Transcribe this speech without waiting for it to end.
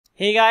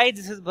Hey guys,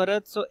 this is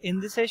Bharat. So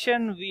in this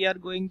session we are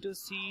going to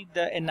see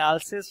the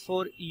analysis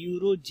for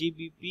Euro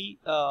GBP.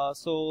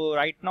 So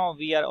right now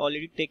we are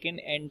already taken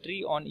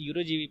entry on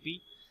Euro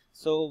GBP.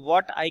 So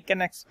what I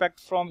can expect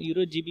from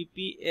Euro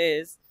GBP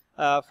is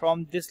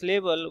from this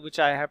level which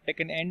I have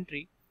taken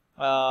entry,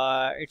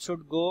 it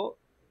should go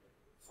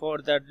for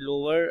the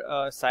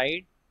lower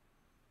side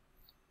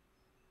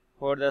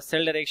for the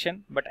sell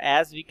direction. But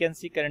as we can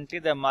see currently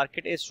the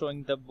market is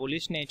showing the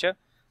bullish nature.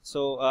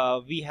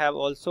 So we have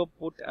also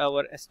put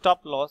our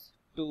stop loss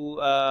to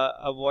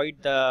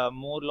avoid the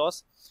more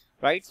loss,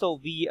 right?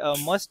 So we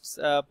must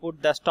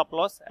put the stop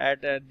loss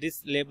at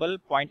this level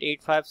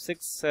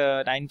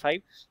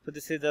 0.85695. So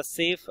this is a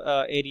safe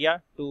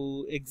area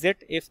to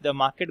exit if the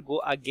market go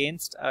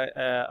against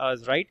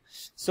us, right?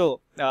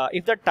 So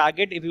if the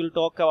target, if we will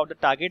talk about the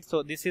target,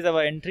 so this is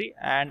our entry,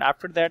 and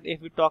after that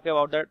if we talk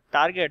about the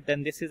target,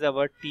 then this is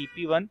our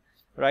TP1,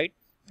 right?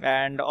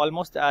 And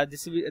almost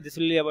this will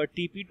be our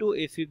TP2.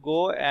 If you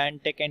go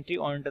and take entry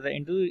onto the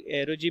into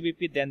Euro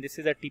GBP, then this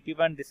is the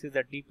TP1, this is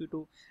the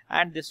TP2,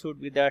 and this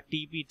would be the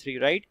TP3,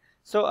 right?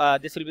 So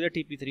this will be the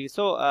TP3.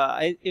 So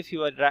if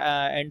you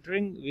are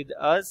entering with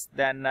us,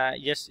 then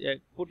just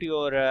put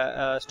your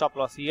stop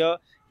loss here,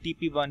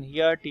 TP1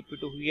 here,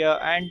 TP2 here,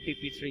 and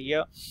TP3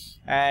 here.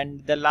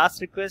 And the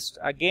last request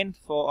again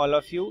for all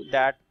of you,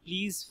 that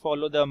please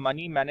follow the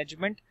money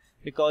management,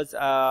 because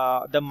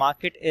the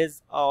market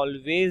is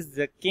always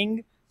the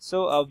king.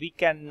 So we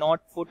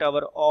cannot put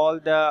our all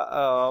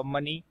the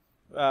money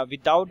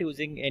without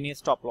using any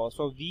stop loss.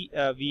 So we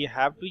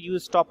have to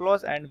use stop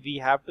loss, and we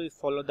have to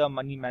follow the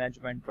money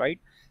management, right?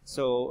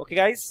 So okay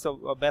guys,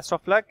 so best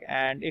of luck,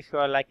 and if you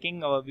are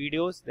liking our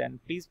videos, then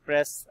please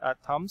press a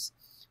thumbs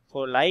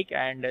for like,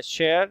 and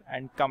share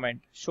and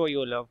comment, show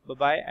your love. Bye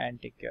bye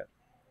and take care.